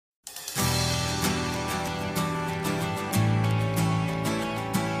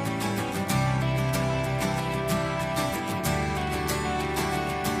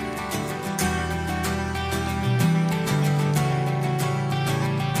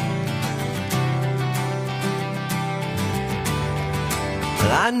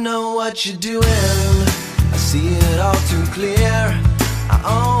I know what you're doing, I see it all too clear. I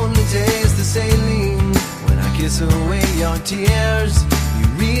only taste the saline when I kiss away your tears. You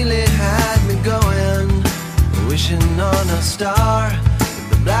really had me going, wishing on a star. But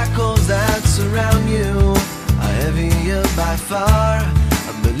the black holes that surround you are heavier by far.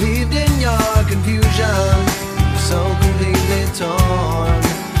 I believed in your confusion, you were so completely torn.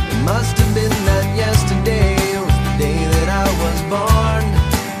 It must have been that yesterday was the day that I was born.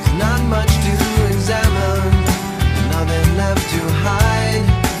 There's not much to examine, nothing left to hide.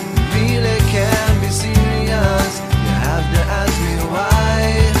 You really can't be serious, you have to ask me why.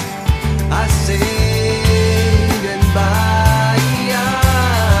 I say goodbye,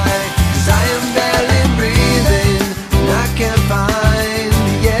 'cause I am barely breathing and I can't find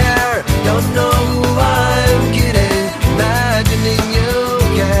the air. Don't know who I'm kidding, imagining you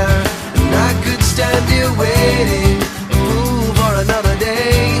care. And I could stand here waiting, a fool for another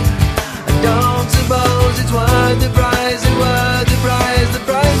day. I don't suppose it's worth the price, it's worth the price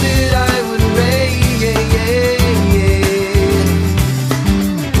that I would pay.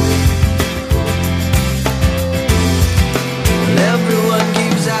 Well, everyone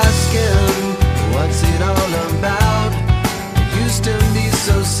keeps asking, what's it all about? I used to be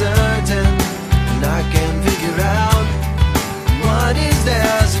so certain, and I can't figure out what is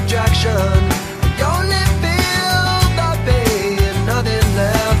their subtraction. I only feel the pain, nothing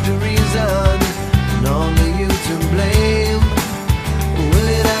left to reason, and only you to blame. Will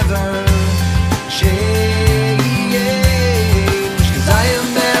it ever change? 'Cause I am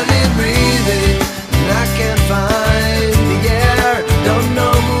barely breathing and I can't find the air. Don't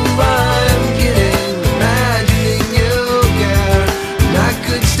know who I'm kidding, imagining you care. And I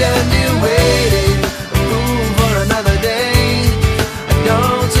could stand here waiting, a fool for another day. I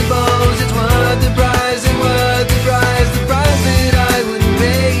don't suppose it's worth the price, it's worth the price that I would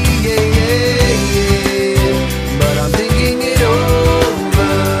pay. But I'm thinking it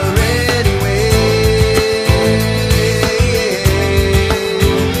over anyway.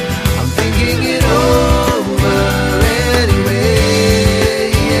 I'm thinking it over anyway.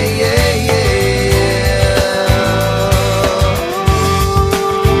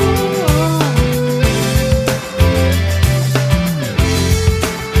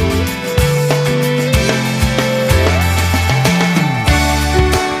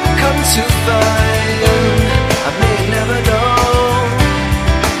 Come to find I may never know,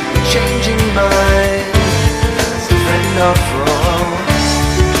 changing minds, a friend or foe.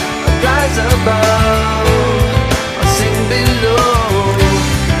 I rise above, I sing below.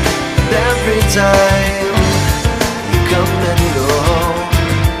 And every time you come and go,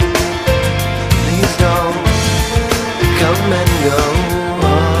 please don't come and go.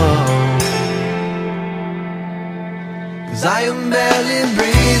 'Cause I am barely